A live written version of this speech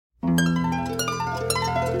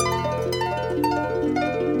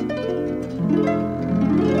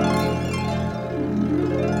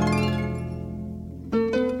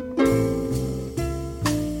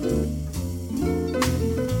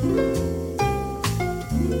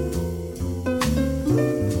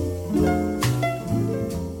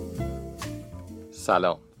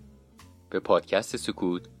سلام، به پادکست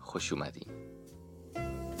سکوت خوش اومدین.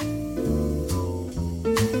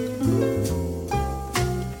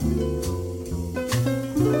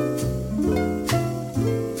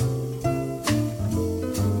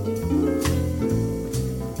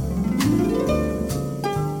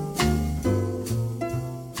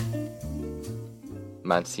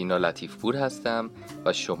 من سینا لطیفپور هستم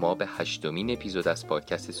و شما به 8مین اپیزود از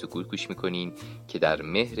پادکست سکوت گوش میکنین که در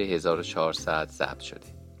مهر 1400 ضبط شده.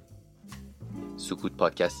 سکوت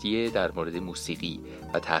پادکستیه در مورد موسیقی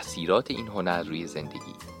و تأثیرات این هنر روی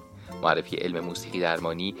زندگی، معرفی علم موسیقی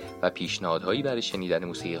درمانی و پیشنهادهایی برای شنیدن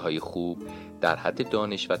موسیقی‌های خوب در حد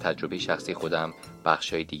دانش و تجربه شخصی خودم.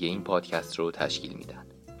 بخشای دیگه این پادکست رو تشکیل میدن.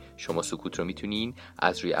 شما سکوت رو میتونین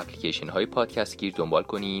از روی اپلیکیشن های پادکست گیر دنبال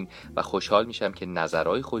کنین و خوشحال میشم که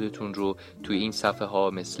نظرهای خودتون رو توی این صفحه ها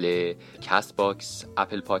مثل کست باکس،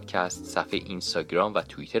 اپل پادکست، صفحه اینستاگرام و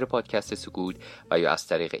توییتر پادکست سکوت و یا از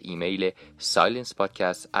طریق ایمیل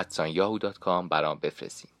silencepodcast@yahoo.com برام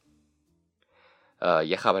بفرستین.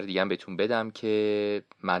 یه خبر دیگه هم بهتون بدم که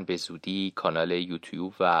من به زودی کانال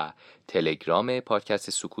یوتیوب و تلگرام پادکست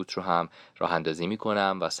سکوت رو هم راه اندازی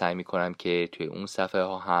میکنم و سعی میکنم که توی اون صفحه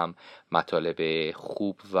ها هم مطالب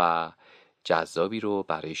خوب و جذابی رو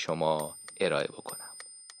برای شما ارائه بکنم.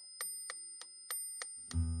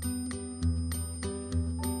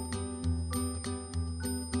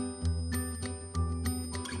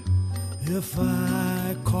 If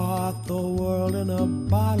I caught the world in a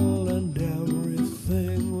bottle and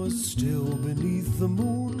everything was still beneath the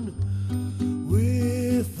moon,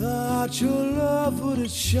 without your love would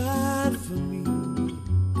it shine for me?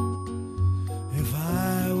 If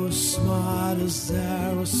I was smart as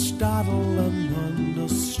Aristotle and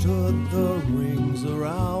understood the rings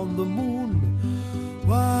around the moon,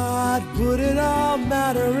 what would it all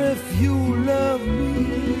matter if you loved me?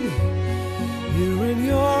 Here in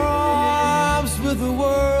your arms with the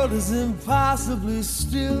world is impossibly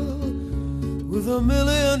still, with a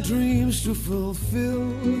million dreams to fulfill,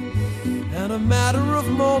 and a matter of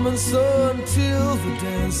moments until the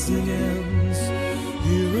dancing ends.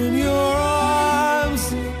 Here in your arms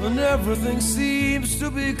when everything seems to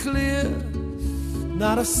be clear,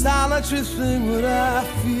 not a solitary thing would I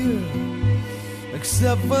fear,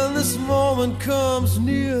 except when this moment comes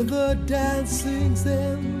near the dancing's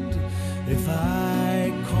end. If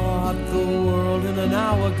I caught the world in an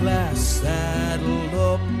hourglass, saddled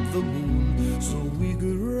up the moon so we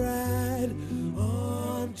could ride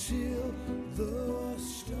until the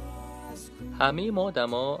stars could... همه ما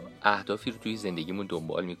آدما اهدافی رو توی زندگیمون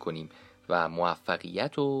دنبال میکنیم و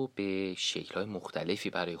موفقیت رو به شکل‌های مختلفی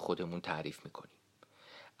برای خودمون تعریف میکنیم.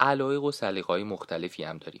 علایق و سلیقه‌های مختلفی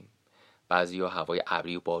هم داریم. بعضیا هوای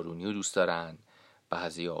ابری و بارونی رو دوست دارن،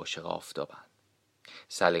 بعضیا عاشق آفتابن.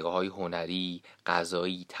 سلیقه‌های هنری،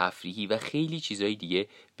 غذایی، تفریحی و خیلی چیزای دیگه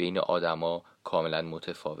بین آدما کاملا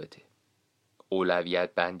متفاوته.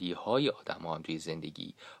 اولویت بندی های آدما هم توی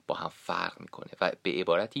زندگی با هم فرق میکنه و به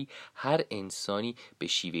عبارتی هر انسانی به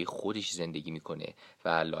شیوه خودش زندگی میکنه و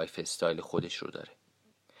لایف استایل خودش رو داره.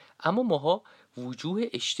 اما ماها وجوه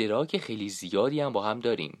اشتراک خیلی زیادی هم با هم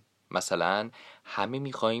داریم. مثلا همه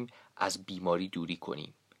میخوایم از بیماری دوری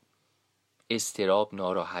کنیم. اضطراب،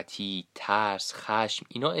 ناراحتی، ترس، خشم،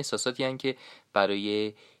 اینا احساساتی هستند که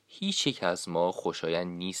برای هیچ یک از ما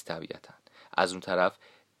خوشایند نیست طبیعتاً. از اون طرف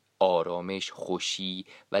آرامش، خوشی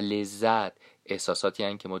و لذت احساساتی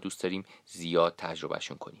هستند که ما دوست داریم زیاد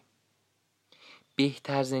تجربهشون کنیم.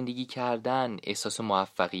 بهتر زندگی کردن، احساس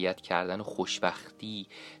موفقیت کردن و خوشبختی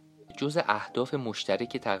جزء اهداف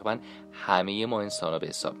مشترک تقریباً همه ما انسان‌ها به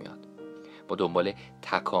حساب میاد. ما دنبال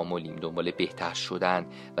تکاملیم، دنبال بهتر شدن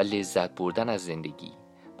و لذت بردن از زندگی.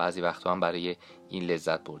 بعضی وقتا هم برای این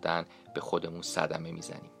لذت بردن به خودمون صدمه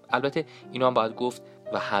میزنیم. البته اینو هم باید گفت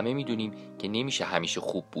و همه میدونیم که نمیشه همیشه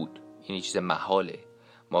خوب بود. این چیز محاله.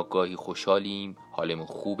 ما گاهی خوشحالیم، حالمون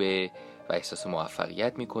خوبه و احساس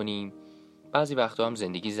موفقیت میکنیم. بعضی وقتا هم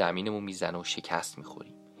زندگی زمینمون میزنه و شکست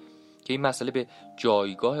میخوریم. که این مسئله به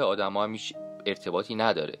جایگاه آدم‌ها هم ارتباطی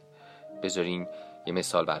نداره. بذارین یه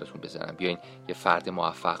مثال براتون بزنم. بیاین یه فرد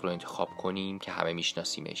موفق رو انتخاب کنیم که همه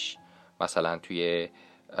میشناسیمش. مثلا توی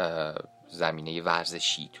زمینه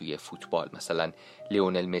ورزشی، توی فوتبال، مثلا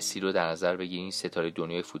لیونل مسی رو در نظر بگیرین. ستاره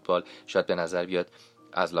دنیای فوتبال شاید به نظر بیاد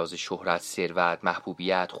از لحاظ شهرت، ثروت،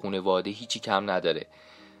 محبوبیت، خانواده هیچی کم نداره.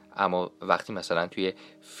 اما وقتی مثلا توی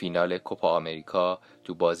فینال کوپا آمریکا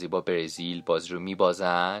تو بازی با برزیل بازی رو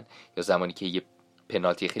میبازن، یا زمانی که یه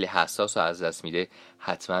پنالتی خیلی حساس رو از دست میده،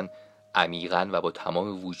 حتما عمیقاً و با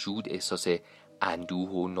تمام وجود احساس اندوه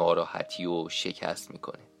و ناراحتی و شکست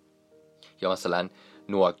میکنه. یا مثلا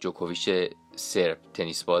نوواک جوکوویچ سرب،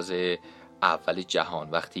 تنیس باز اول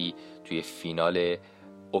جهان وقتی توی فینال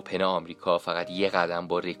اوپن آمریکا فقط یه قدم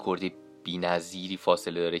با رکورد بی‌نظیری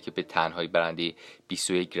فاصله داره که به تنهایی برنده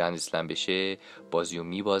 21 گرند اسلم بشه، بازیو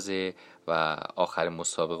میبازه و آخر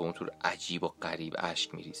مسابقه اونطور عجیب و غریب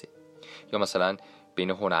اشک میریزه. یا مثلا بین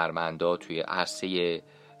هنرمندا توی عرصه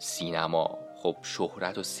سینما خب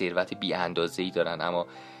شهرت و ثروت بی اندازه‌ای دارن، اما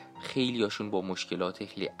خیلی هاشون با مشکلات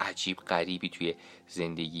خیلی عجیب غریبی توی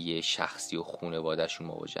زندگی شخصی و خانواده‌شون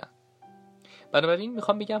مواجهن. بنابراین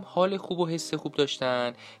میخوام بگم حال خوب و حس خوب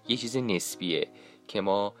داشتن یه چیز نسبیه که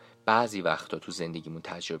ما بعضی وقتا تو زندگیمون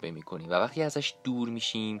تجربه میکنیم و وقتی ازش دور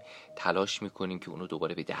میشیم تلاش میکنیم که اونو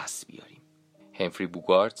دوباره به دست بیاریم. همفری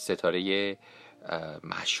بوگارت، ستاره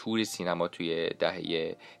مشهور سینما توی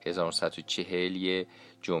دهه 1940، یه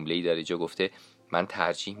جمله‌ای داره جا گفته من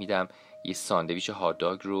ترجیح میدم یه ساندویچ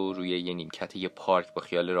هات‌داگ رو روی یه نیمکت یه پارک با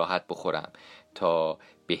خیال راحت بخورم تا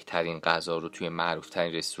بهترین غذا رو توی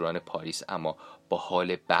معروفترین رستوران پاریس اما با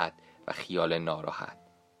حال بد و خیال ناراحت.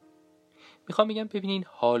 میخوام بگم ببینین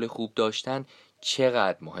حال خوب داشتن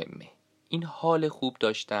چقدر مهمه. این حال خوب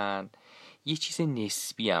داشتن یه چیز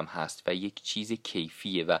نسبی هم هست و یک چیز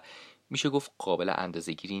کیفیه و میشه گفت قابل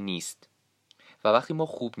اندازه‌گیری نیست و وقتی ما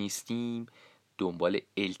خوب نیستیم دنبال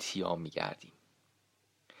التیام میگردیم.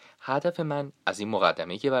 هدف من از این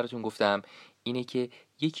مقدمه‌ای که براتون گفتم اینه که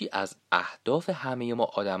یکی از اهداف همه ما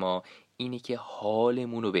آدما اینه که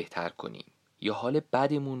حالمون رو بهتر کنیم یا حال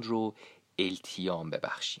بدمون رو التیام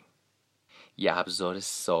ببخشیم. یه ابزار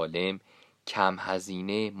سالم، کم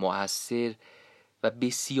هزینه، مؤثر و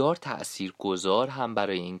بسیار تأثیرگذار هم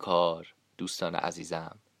برای این کار دوستان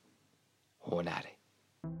عزیزم هنره.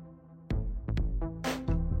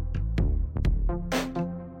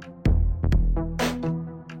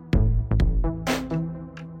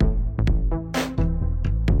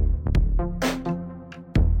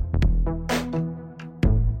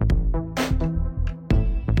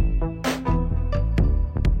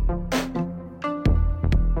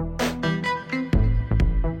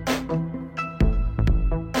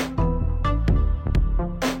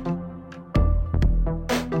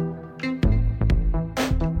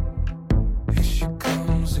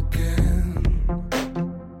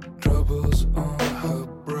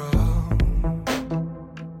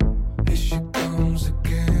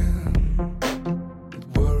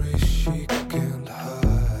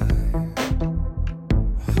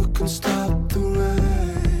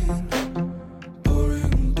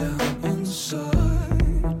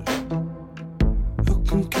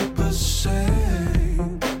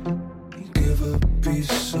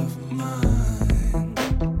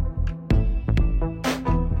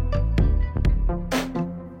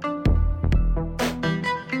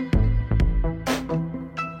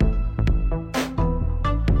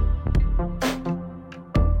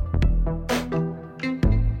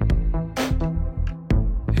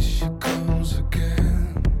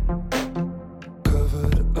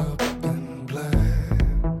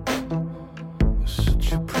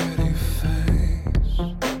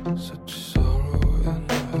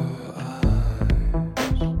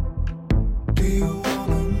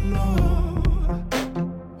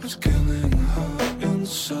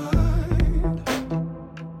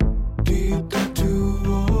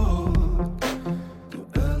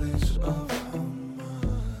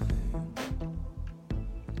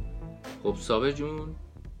 خب صابر جون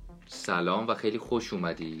سلام و خیلی خوش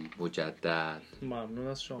اومدی مجدد. ممنون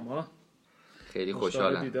از شما، خیلی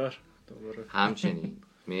خوشحالم دیدار دوباره. همچنین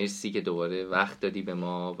مرسی که دوباره وقت دادی به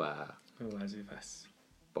ما و وظیفه است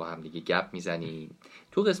با هم دیگه گپ میزنیم.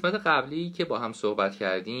 تو قسمت قبلی که با هم صحبت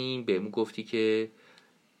کردیم بهمون گفتی که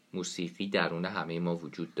موسیقی درون همه ما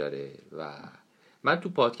وجود داره و من تو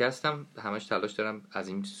پادکستم همش تلاش دارم از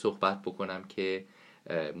این صحبت بکنم که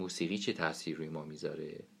موسیقی چه تأثیر روی ما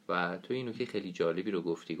میذاره و تو این نکته خیلی جالبی رو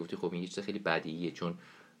گفتی خب این چیز خیلی بدیهیه چون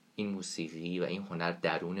این موسیقی و این هنر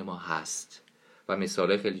درون ما هست و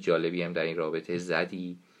مثالای خیلی جالبی هم در این رابطه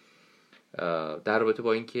زدی، در رابطه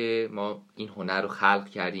با این که ما این هنر رو خلق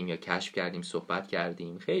کردیم یا کشف کردیم صحبت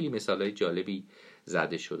کردیم. خیلی مثالای جالبی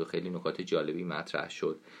زده شد و خیلی نکات جالبی مطرح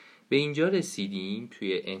شد. به اینجا رسیدیم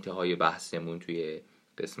توی انتهای بحثمون توی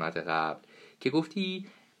قسمت قبل که گفتی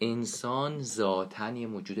انسان ذاتاً یه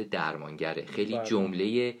موجود درمانگره. خیلی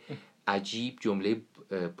جمله عجیب، جمله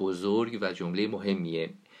بزرگ و جمله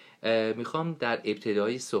مهمیه. میخوام در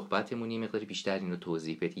ابتدای صحبتمون یه مقدار بیشتر اینو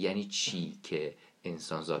توضیح بدی. یعنی چی که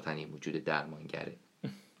انسان ذاتاً یه موجود درمانگره؟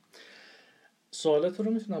 سوالات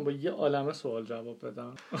رو میتونم با یه عالمه سوال جواب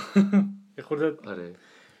بدم. یه خورده آره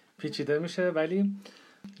پیچیده میشه ولی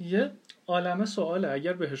یه عالمه سواله.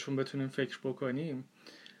 اگر بهشون بتونیم فکر بکنیم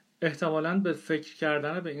احتمالاً به فکر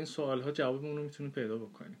کردن به این سوالها جوابمون رو میتونیم پیدا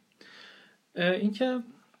بکنیم. اینکه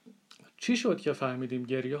چی شد که فهمیدیم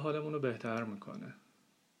گریه حالمون رو بهتر میکنه؟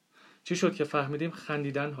 چی شد که فهمیدیم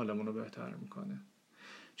خندیدن حالمون رو بهتر میکنه؟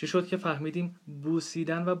 چی شد که فهمیدیم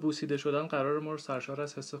بوسیدن و بوسیده شدن قرار ما رو سرشار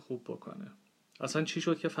از حس خوب بکنه؟ اصلا چی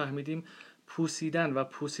شد که فهمیدیم پوسیدن و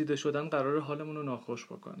پوسیده شدن قرار حالمون رو ناخوش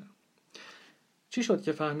بکنه؟ چی شد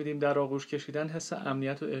که فهمیدیم در آغوش کشیدن حس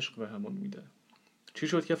امنیت و عشق بهمون میده؟ چی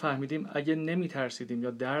شد که فهمیدیم اگه نمی ترسیدیم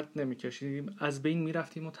یا درد نمی کشیدیم از بین می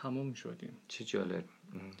رفتیم و تموم می شدیم؟ چه جالب.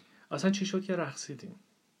 اصلا چی شد که رقصیدیم؟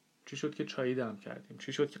 چی شد که چایی دم کردیم؟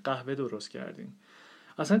 چی شد که قهوه درست کردیم؟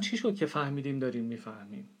 اصلا چی شد که فهمیدیم داریم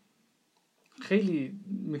میفهمیم؟ خیلی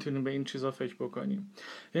میتونیم به این چیزا فکر بکنیم.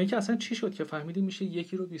 یعنی که اصلا چی شد که فهمیدیم میشه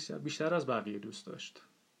یکی رو بیشتر از بقیه دوست داشت؟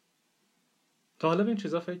 تا حالا به این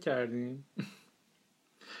چیزا فکر کردیم؟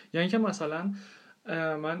 یعنی که مثلا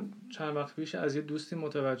من چند وقت پیش از یه دوستی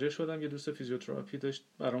متوجه شدم، یه دوست فیزیوتراپی داشت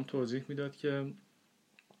برام توضیح میداد که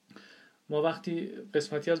ما وقتی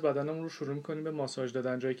قسمتی از بدنمون رو شروع میکنیم به ماساژ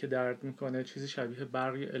دادن جایی که درد میکنه، چیزی شبیه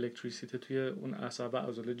برق یا الکتریسیته توی اون اعصاب و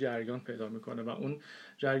عضله جریان پیدا میکنه و اون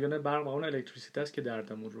جریان برق و اون الکتریسیته است که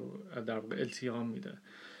دردمون رو در واقع التیام میده.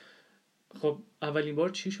 خب اولین بار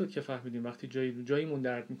چی شد که فهمیدیم وقتی جاییمون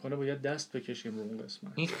درد میکنه باید دست بکشیم رو اون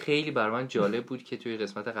قسمت؟ این خیلی برای من جالب بود که توی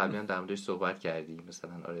قسمت قبلی هم در موردش صحبت کردیم.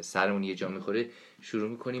 مثلا آره سرمون یه جا میخوره شروع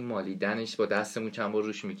میکنیم مالیدنش، با دستمون چند بار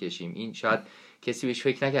روش میکشیم. این شاید کسی بهش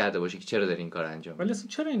فکر نکرده باشه که چرا داره این کار انجام میده. ولی اصلا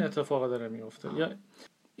چرا این اتفاق داره میفته؟ یا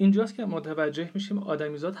اینجاست که متوجه میشیم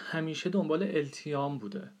آدمیزاد همیشه دنبال التیام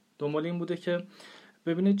بوده، دنبال این بوده که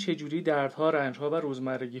ببینه چجوری دردها، رنجها و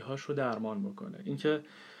روزمرگی‌هاش رو درمان بکنه. اینکه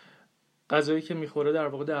غذایی که میخوره در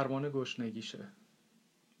واقع درمان گشنگیشه،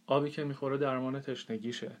 آبی که میخوره درمان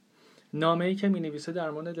تشنگیشه، نامه‌ای که مینویسه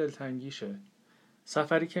درمان دلتنگیشه،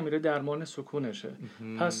 سفری که میره درمان سکونشه.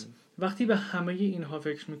 پس وقتی به همه اینها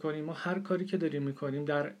فکر میکنیم، ما هر کاری که داریم میکنیم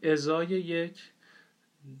در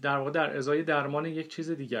ازای درمان یک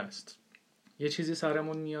چیز دیگه است. یه چیزی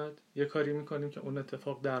سرمون میاد، یه کاری میکنیم که اون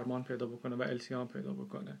اتفاق درمان پیدا بکنه و التیام پیدا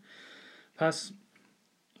بکنه. پس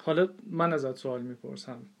حالا من ازت سوال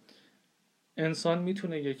میپرسم، انسان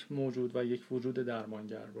میتونه یک موجود و یک وجود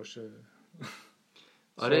درمانگر باشه؟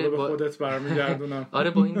 آره به خودت برمیگردونم.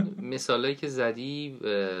 آره با این مثالایی که زدی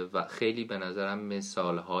و خیلی به نظرم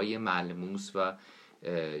مثالهای ملموس و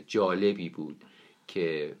جالبی بود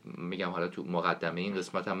که میگم حالا تو مقدمه این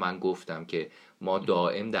قسمت هم من گفتم که ما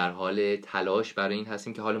دائم در حال تلاش برای این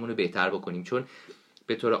هستیم که حالمون رو بهتر بکنیم، چون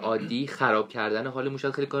به طور عادی خراب کردن حالمون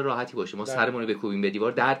شاید خیلی کار راحتی باشه، ما سرمون رو بکوبیم به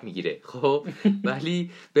دیوار درد میگیره خب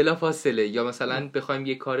ولی بلافاصله یا مثلا بخوایم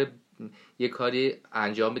یه کاری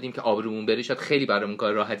انجام بدیم که آبرومون بره شاید خیلی برامون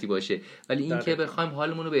کار راحتی باشه، ولی این که بخوایم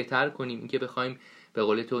حالمون رو بهتر کنیم، این که بخوایم به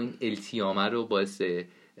قول تو این التیامه رو باعث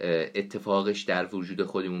اتفاقش در وجود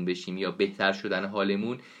خودمون بشیم یا بهتر شدن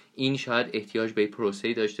حالمون، این شاید احتیاج به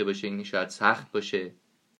پروسه‌ای داشته باشه، این شاید سخت باشه.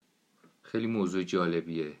 خیلی موضوع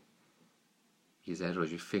جالبیه، یه ذره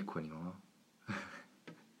راجع فکر کنیم ها.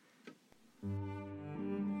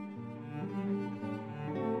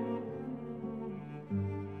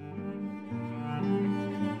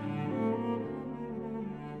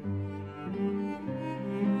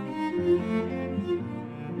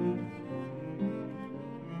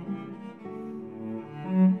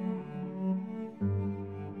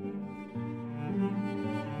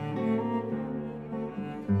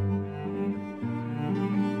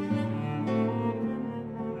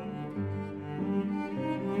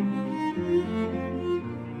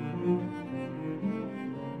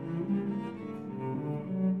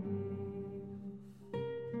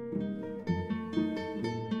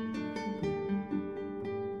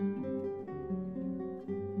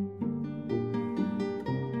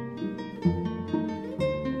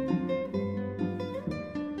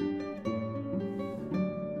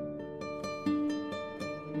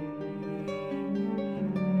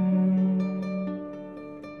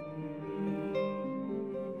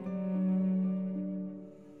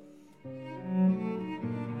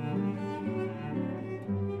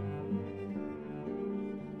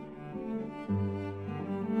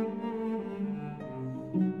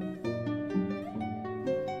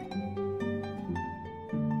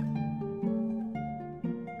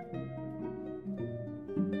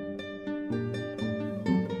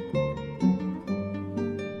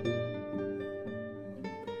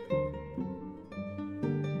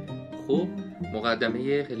 خب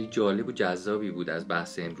مقدمه خیلی جالب و جذابی بود از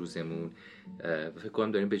بحث امروزمون، فکر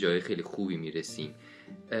کنم داریم به جای خیلی خوبی میرسیم.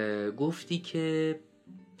 گفتی که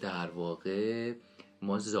در واقع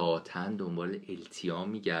ما ذاتاً دنبال التیام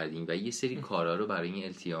میگردیم و یه سری کارا رو برای این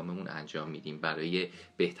التیاممون انجام میدیم، برای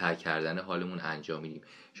بهتر کردن حالمون انجام میدیم،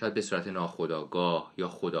 شاید به صورت ناخودآگاه یا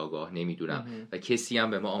خودآگاه، نمیدونم، و کسی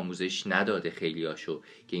هم به ما آموزش نداده خیلیاشو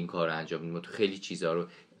که این کار رو انجام بدیم. ما تو خیلی چیزا رو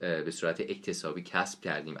به صورت اکتسابی کسب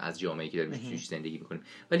کردیم از جامعه‌ای که داریم توش زندگی میکنیم،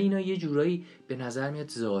 ولی اینا یه جورایی به نظر میاد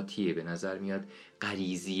ذاتیه، به نظر میاد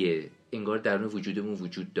غریزیه، انگار درون وجودمون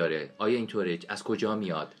وجود داره. آیا اینطوره؟ از کجا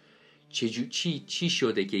میاد؟ چی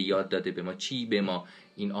شده که یاد داده به ما؟ چی به ما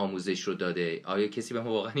این آموزش رو داده؟ آیا کسی به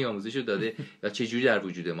ما واقعا این آموزش رو داده یا چه جوری در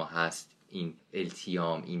وجود ما هست این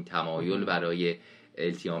التیام، این تمایل برای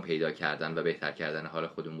التیام پیدا کردن و بهتر کردن حال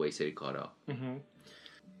خودمون با این سری کارا؟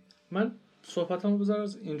 من صحبتمو بذار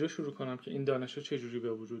از اینجا شروع کنم که این دانش چه جوری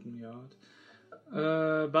به وجود میاد.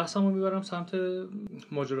 بحثمو میبرم سمت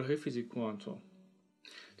ماجراهای فیزیک کوانتوم.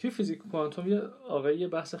 توی فیزیک کوانتوم یه آقایی یه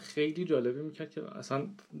بحث خیلی جالبی میکرد که اصلا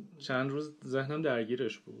چند روز ذهنم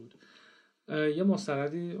درگیرش بود. یه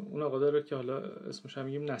مستندی اون آقا داره که حالا اسمش هم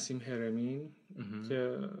میگیم نسیم هرمین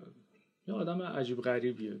که یه آدم عجیب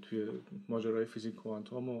غریبیه توی ماجراهای فیزیک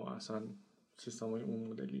کوانتوم و اصلا سیستم‌های اون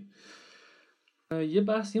مدلی.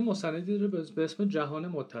 یه مستندی داره به اسم جهان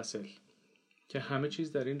متصل که همه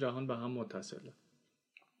چیز در این جهان به هم متصله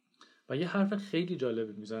و یه حرف خیلی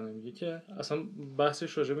جالبی میزنه، میگه که اصلا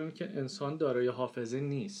بحثش راجع به اینه که انسان دارای حافظه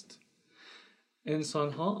نیست.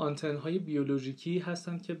 انسان‌ها آنتن‌های بیولوژیکی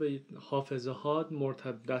هستن که به حافظه ها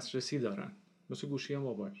دسترسی دارن، مثل گوشی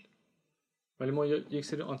موبایل، ولی ما یک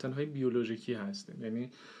سری آنتن‌های بیولوژیکی هستیم، یعنی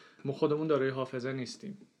ما خودمون دارای حافظه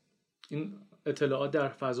نیستیم. این اطلاعات در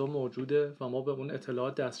فضا موجوده و ما به اون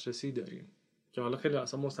اطلاعات دسترسی داریم که حالا خیلی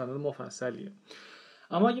اصلا مستند مفصلیه.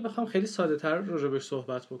 اما اگه بخوام خیلی ساده تر راجبش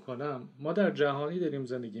صحبت بکنم، ما در جهانی داریم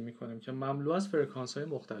زندگی میکنیم که مملو از فرکانس‌های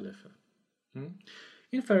مختلفه.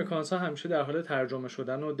 این فرکانس‌ها همیشه در حال ترجمه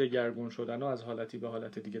شدن و دگرگون شدن و از حالتی به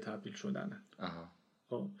حالت دیگه تبدیل شدنه.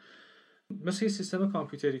 خب مثل یه سیستم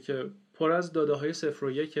کامپیوتری که پر از داده‌های 0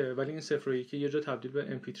 و 1 ولی این 0 و 1 یه جا تبدیل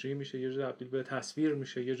به MP3 میشه، یه جا تبدیل به تصویر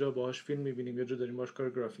میشه، یه جا باهاش فیلم میبینیم، یه جا داریم باهاش کار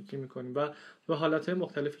گرافیکی میکنیم و به حالت‌های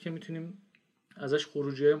مختلفی که میتونیم ازش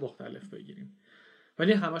خروجی‌های مختلف بگیریم،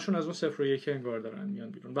 ولی همشون از اون 0 و 1 انگار دارن میان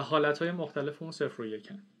بیرون و حالت‌های مختلف اون 0 و 1.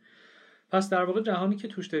 پس در واقع جهانی که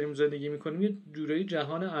توش داریم زندگی میکنیم یه جورایی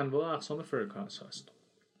جهان انواع و اقسام فرکانس هست.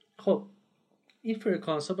 خب این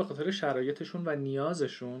فرکانس ها به خاطر شرایطشون و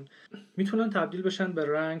نیازشون میتونن تبدیل بشن به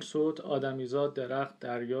رنگ، صوت، آدمیزاد، درخت،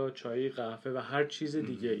 دریا، چای، قهوه و هر چیز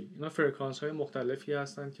دیگه ای. اینا فرکانس های مختلفی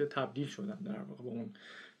هستن که تبدیل شدن در واقع به اون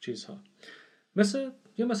چیزها.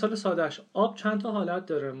 یه مثال سادهش، آب چند تا حالت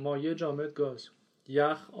داره: مایع، جامد، گاز،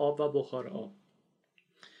 یخ، آب و بخار آب.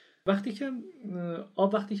 وقتی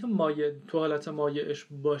که مایع تو حالت مایعش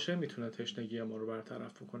باشه میتونه تشنگی ما رو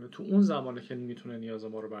برطرف بکنه، تو اون زمانه که میتونه نیاز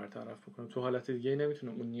ما رو برطرف بکنه، تو حالت دیگه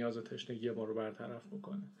نمیتونه اون نیاز تشنگی ما رو برطرف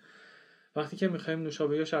بکنه. وقتی که میخوایم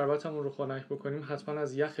نوشابه یا شربتمون رو خنک بکنیم حتما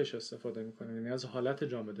از یخش استفاده میکنیم، یعنی از حالت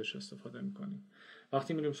جامدش استفاده میکنیم.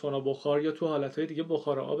 وقتی میریم سونا بخار یا تو حالتهای دیگه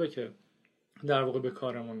بخار آبه که در واقع به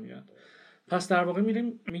کارمون میاد. پس در واقع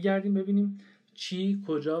میگردیم ببینیم چی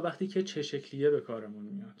کجا وقتی که چه شکلیه به کارمون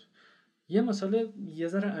میاد. یه مثال یه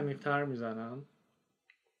ذره عمیق‌تر میزنم.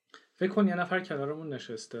 فکر کن یه نفر کنارمون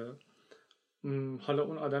نشسته. حالا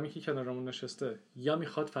اون آدمی که کنارمون نشسته یا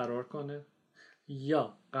میخواد فرار کنه،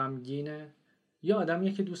 یا غمگینه، یا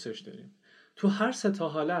آدمیه که دوستش داریم. تو هر سه تا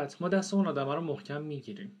حالت ما دست اون آدم رو محکم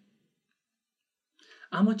میگیریم.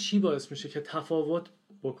 اما چی باعث میشه که تفاوت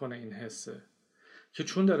بکنه این حسه؟ که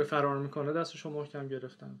چون داره فرار میکنه دستشو محکم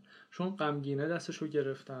گرفتم، چون غمگینه دستشو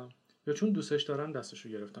گرفتم، یا چون دوستش دارم دستشو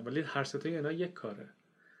گرفتم. ولی هر سه تا اینا یک کاره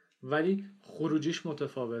ولی خروجیش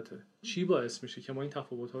متفاوته. چی باعث میشه که ما این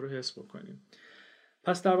تفاوت‌ها رو حس بکنیم؟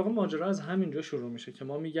 پس در واقع ماجرا از همینجا شروع میشه که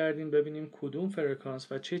ما میگردیم ببینیم کدوم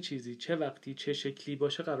فرکانس و چه چیزی چه وقتی چه شکلی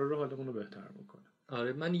باشه قراره حالمون رو بهتر بکنه.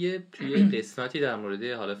 آره من توی قسمتی در مورد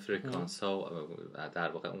حالا فرکانس ها و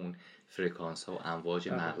در واقع اون فرکانس ها و امواج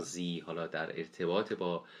مغزی حالا در ارتباط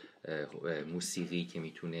با موسیقی که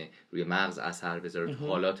میتونه روی مغز اثر بذاره تو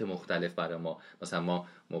حالات مختلف برای ما، مثلا ما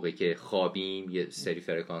موقعی که خوابیم یه سری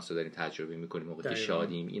فرکانس رو داریم تجربه میکنیم، موقعی که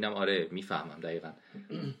شادیم اینم آره میفهمم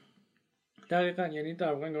دقیقاً یعنی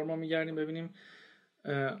در واقع انگار ما میگردیم ببینیم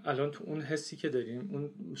الان تو اون حسی که داریم،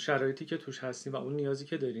 اون شرایطی که توش هستیم و اون نیازی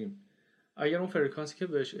که داریم، اگر اون فرکانسی که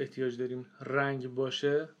بهش احتیاج داریم رنگ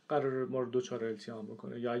باشه قرار ما رو دوچار التیام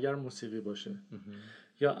بکنه، یا اگر موسیقی باشه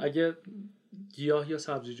یا اگر گیاه یا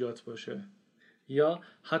سبزیجات باشه، یا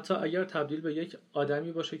حتی اگر تبدیل به یک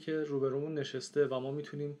آدمی باشه که روبرومون نشسته و ما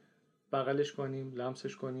میتونیم بغلش کنیم،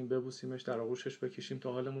 لمسش کنیم، ببوسیمش، در آغوشش بکشیم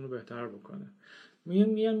تا حالمون رو بهتر بکنه.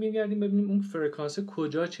 میگردیم ببینیم اون فرکانس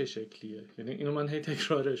کجا چه شکلیه. یعنی اینو من هی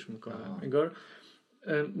تکرارش میکنم. انگار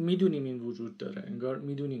میدونیم این وجود داره، انگار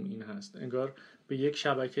میدونیم این هست، انگار به یک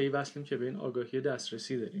شبکه‌ای وصلیم که به این آگاهی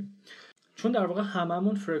دسترسی داریم. چون در واقع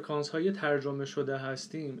هممون فرکانس های ترجمه شده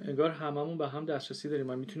هستیم، انگار هممون به هم دسترسی داریم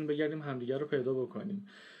و میتونیم بگردیم همدیگر رو پیدا بکنیم.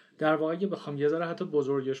 در واقع اگه بخوام یه ذره حتی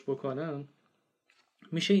بزرگش بکنم،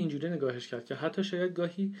 میشه اینجوری نگاهش کرد که حتی شاید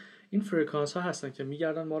گاهی این فرکانس ها هستن که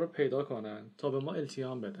میگردن ما رو پیدا کنن تا به ما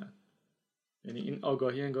التیام بدن. یعنی این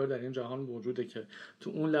آگاهی انگار در این جهان موجوده که تو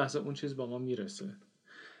اون لحظه اون چیز با ما میرسه.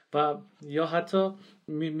 و یا حتی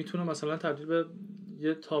میتونه مثلا تبدیل به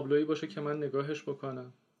یه تابلویی باشه که من نگاهش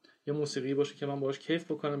بکنم، یه موسیقی باشه که من باهاش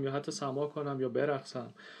کیف بکنم، یا حتی سماع کنم یا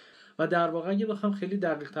برقصم. و در واقع اگه بخوام خیلی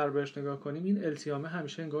دقیق تر بهش نگاه کنیم، این التیامه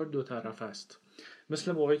همیشه انگار دو طرف است.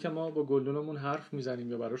 مثل موقعی که ما با گلدونمون حرف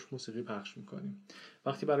میزنیم یا براش موسیقی پخش میکنیم.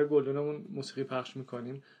 وقتی برای گلدونمون موسیقی پخش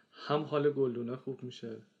میکنیم، هم حال گلدونه خوب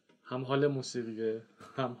میشه، هم حال موسیقیه،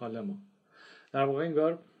 هم حال ما. در واقع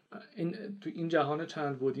انگار تو این جهان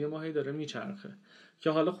چند بعدی ما هی داره میچرخه که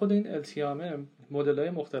حالا خود این التیامه مدل‌های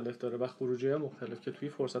مختلف داره و خروجی‌های مختلف که توی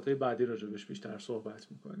فرصت‌های بعدی راجبش بیشتر صحبت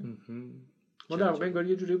می‌کنیم. ما در واقع انگار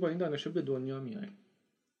یه جوری با این دانشه به دنیا میاییم،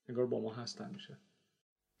 انگار با ما هست همیشه.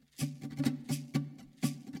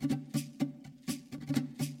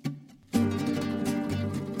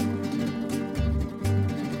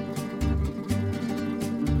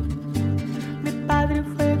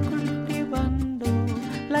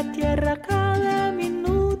 Tierra cada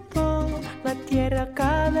minuto, la tierra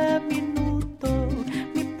cada minuto.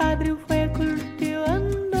 Mi padre fue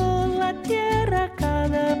cultivando la tierra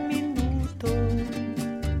cada minuto.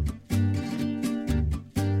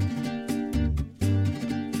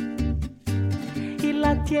 Y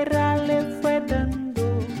la tierra le fue dando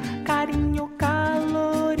cariño,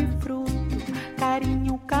 calor y fruto,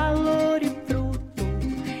 cariño, calor y fruto.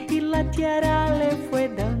 Y la tierra le fue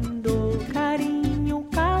dando cariño,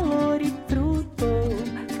 calor y fruto,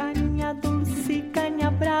 caña dulce y caña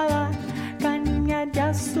brava, caña de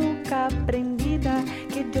azúcar prendida,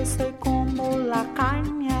 que yo soy como la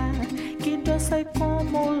caña, que yo soy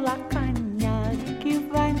como la caña, que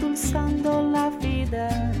va endulzando la vida.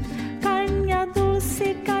 Caña dulce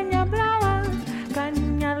y caña brava,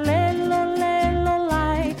 caña lelo, lelo,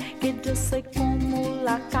 lai, que yo soy como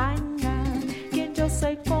la caña, que yo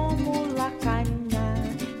soy como la caña,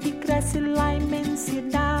 que crece la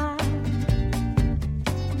inmensidad.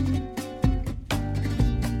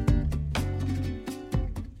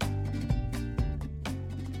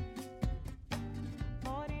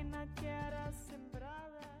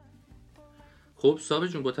 خب صاحب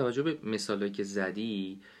جون، با توجه به مثالایی که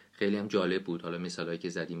زدی خیلی هم جالب بود. حالا مثالایی که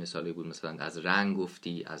زدی مثالی بود مثلا از رنگ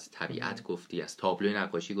گفتی، از طبیعت گفتی، از تابلو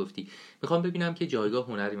نقاشی گفتی. میخوام ببینم که جایگاه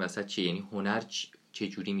هنر این وسط چیه؟ یعنی هنر چه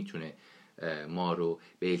جوری میتونه ما رو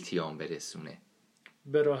به التیام برسونه؟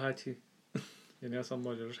 به راحتی. یعنی اصلا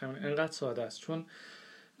ماجراش همین، انقدر ساده است. چون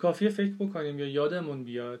کافیه فکر بکنیم یا یادمون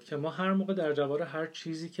بیاد که ما هر موقع در جوار هر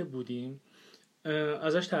چیزی که بودیم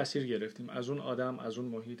ازش تأثیر گرفتیم، از اون آدم، از اون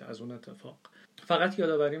محیط، از اون اتفاق. فقط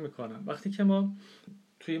یادآوری میکنم وقتی که ما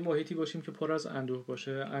توی محیطی باشیم که پر از اندوه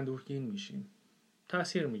باشه، اندوهگین میشیم،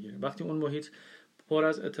 تأثیر میگیریم. وقتی اون محیط پر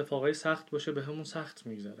از اتفاقای سخت باشه، به همون سخت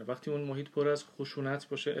میگذره. وقتی اون محیط پر از خشونت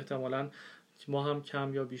باشه، احتمالاً ما هم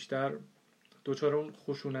کم یا بیشتر دوچار اون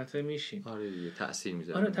خشونته میشیم. آره دیگه، تأثیر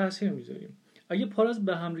میذاره. آره تأثیر میذاریم. اگه پر از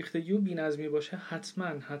به هم ریختگی و بی‌نظمی باشه،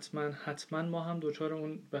 حتما ما هم دوچار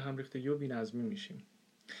اون به هم ریختگی و بی‌نظمی میشیم.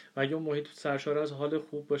 و اگه اون محیط سرشار از حال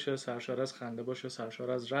خوب باشه، سرشار از خنده باشه،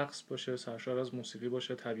 سرشار از رقص باشه، سرشار از موسیقی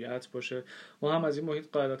باشه، طبیعت باشه، ما هم از این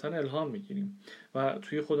محیط قاعدتاً الهام میگیریم و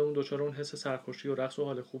توی خودمون دوچار اون حس سرخوشی و رقص و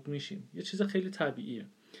حال خوب میشیم. یه چیز خیلی طبیعیه.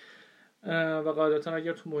 و قاعدتاً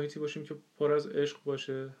اگر تو محیطی باشیم که پر از عشق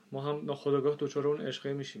باشه، ما هم ناخودآگاه دوچار اون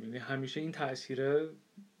عشقه میشیم. یعنی همیشه این تأثیر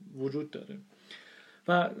وجود داره.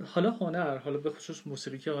 و حالا هنر، حالا به خصوص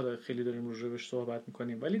موسیقی که حالا خیلی داریم راجعش صحبت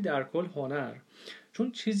میکنیم، ولی در کل هنر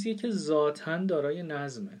چون چیزیه که ذاتاً دارای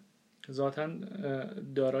نظمه، ذاتاً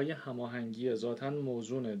دارای هماهنگیه، ذاتاً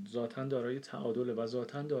موزونه، ذاتاً دارای تعادله و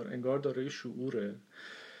ذاتاً انگار دارای شعوره.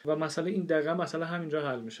 و مسئله این دقیقا مسئله همینجا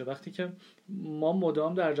حل میشه. وقتی که ما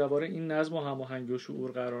مدام در جوار این نظم و هماهنگی و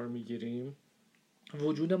شعور قرار میگیریم،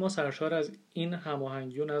 وجود ما سرشار از این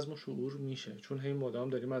هماهنگی و نظم و شعور میشه، چون هی مدام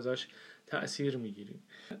داریم ازش تأثیر میگیریم.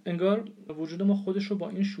 انگار وجود ما خودش رو با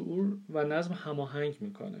این شعور و نظم هماهنگ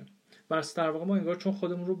میکنه. بس در واقع ما انگار چون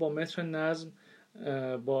خودمون رو با متر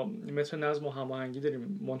نظم و هماهنگی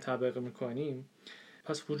داریم منطبق میکنیم،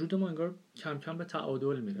 پس وجود ما انگار کم کم به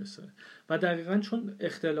تعادل میرسه و دقیقاً چون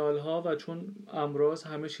اختلال ها و چون امراض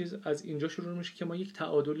همه چیز از اینجا شروع میشه که ما یک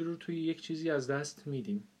تعادلی رو توی یک چیزی از دست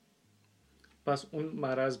میدیم، پس اون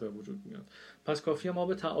مرض به وجود میاد. پس کافیه ما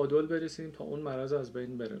به تعادل برسیم تا اون مرض از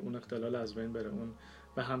بین بره، اون اختلال از بین بره، اون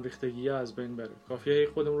به هم ریختگی از بین بره. کافیه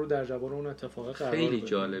خودمون رو در جبر اون اتفاق قرار بدیم. خیلی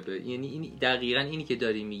جالبه. یعنی این دقیقاً اینی که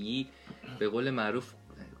داری میگی به قول معروف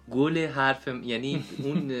گل حرف، یعنی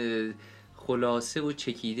اون خلاصه و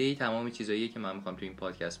چکیده تمام چیزاییه که من میخوام تو این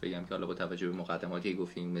پادکست بگم، که حالا با توجه به مقدماتی که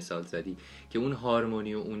گفتیم مثال زدی که اون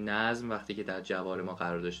هارمونی و اون نظم وقتی که در جوار ما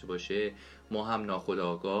قرار داشته باشه، ما هم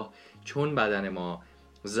ناخودآگاه چون بدن ما،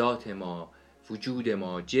 ذات ما، وجود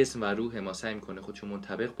ما، جسم و روح ما سعی میکنه خودشو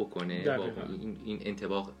منطبق بکنه با این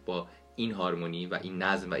انطباق با این هارمونی و این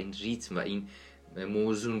نظم و این ریتم و این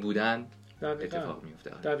موزون بودن اتفاق میفته.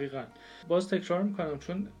 دقیقاً. باز تکرار میکنم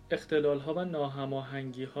چون اختلال ها و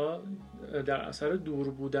ناهماهنگی ها در اثر دور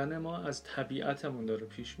بودن ما از طبیعتمون داره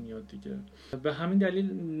پیش میاد دیگه. به همین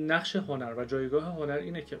دلیل نقش هنر و جایگاه هنر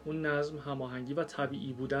اینه که اون نظم، هماهنگی و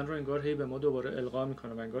طبیعی بودن رو انگار هی به ما دوباره القا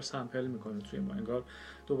میکنه و انگار سامپل میکنه توی ما، انگار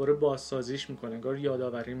دوباره بازسازیش میکنه، انگار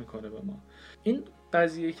یادآوری میکنه به ما. این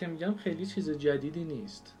قضیه که میگم خیلی چیز جدیدی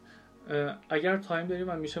نیست. اگر تایم داریم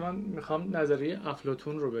من میخوام نظریه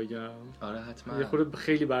افلاطون رو بگم. آره حتما. یه خورده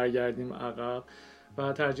خیلی برگردیم عقب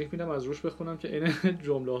و ترجیح میدم از روش بخونم که این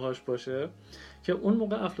جمله هاش باشه که اون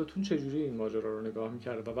موقع افلاطون چجوری این ماجرا رو نگاه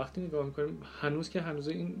میکرده و وقتی نگاه میکنیم هنوز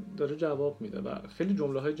این داره جواب میده و خیلی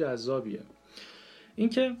جمله های جذابیه. این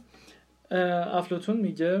که افلاطون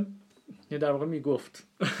میگه، در واقع میگفت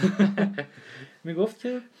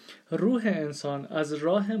که روح انسان از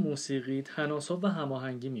راه موسیقی تناسب و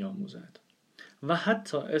هماهنگی میآموزد و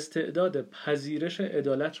حتی استعداد پذیرش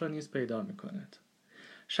عدالت را نیز پیدا میکند.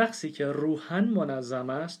 شخصی که روحاً منظم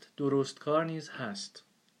است درستکار نیز هست.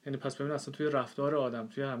 یعنی پس ببین اصلا توی رفتار آدم،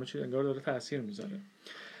 توی همه چیز انگار داره تأثیر میذاره.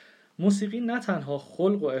 موسیقی نه تنها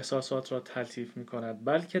خلق و احساسات را تلطیف میکند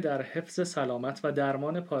بلکه در حفظ سلامت و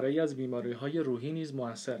درمان پاره‌ای از بیماری‌های روحی نیز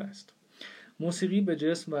مؤثر است. موسیقی به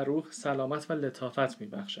جسم و روح سلامت و لطافت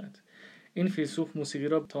میبخشد. این فیلسوف موسیقی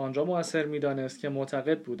را تا آنجا مؤثر میدانست که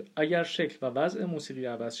معتقد بود اگر شکل و وضع موسیقی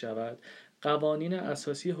عوض شود، قوانین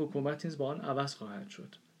اساسی حکومت نیز با آن عوض خواهد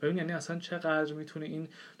شد. ببین یعنی اصلا چقدر میتونه این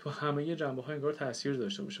تو همه جنبه‌ها انگار تاثیر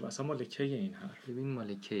داشته باشه و اصلا مالکه این حرف. ببین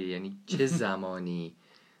مالکه یعنی چه زمانی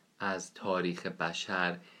از تاریخ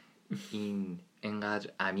بشر این انقدر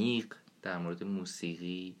عمیق در مورد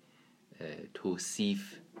موسیقی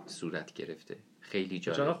توصیف صورت گرفته. خیلی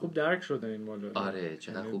جالب. چقدر خوب درک شده این موضوع. آره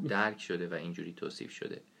چقدر خوب درک شده و اینجوری توصیف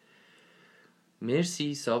شده.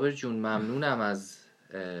 مرسی صابر جون، ممنونم از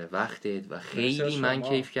وقتت و خیلی من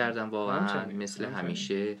کیف کردم واقعا. مثل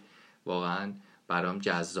همیشه واقعا برام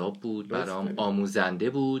جذاب بود، برام آموزنده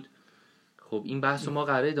بود. خب این بحث رو ما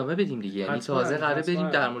قراره ادامه بدیم دیگه، یعنی تازه قراره بریم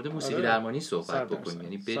در مورد موسیقی درمانی صحبت بکنیم،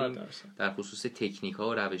 یعنی بریم در خصوص تکنیک ها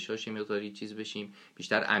و روش هاش مقداری چیز بشیم،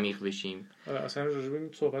 بیشتر عمیق بشیم. اصلا راجع به این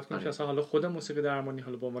صحبت کنیم که اصلا حالا خود موسیقی درمانی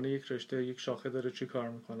حالا به عنوان یک رشته، یک شاخه داره چی کار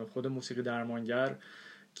میکنه، خود موسیقی درمانگر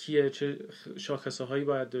کیه، چه شاخصه هایی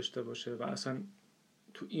باید داشته باشه و اصلا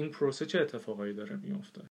تو این پروسه چه اتفاقایی داره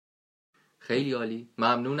میفته. خیلی عالی،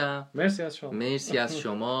 ممنونم. مرسی از شما. مرسی از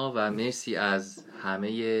شما و مرسی از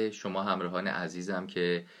همه شما همراهان عزیزم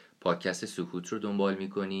که پادکست سکوت رو دنبال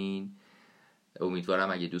میکنین.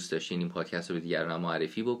 امیدوارم اگه دوست داشتین این پادکست رو به دیگران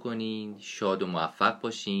معرفی بکنین. شاد و موفق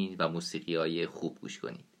باشین و موسیقی های خوب گوش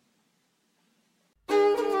کنین.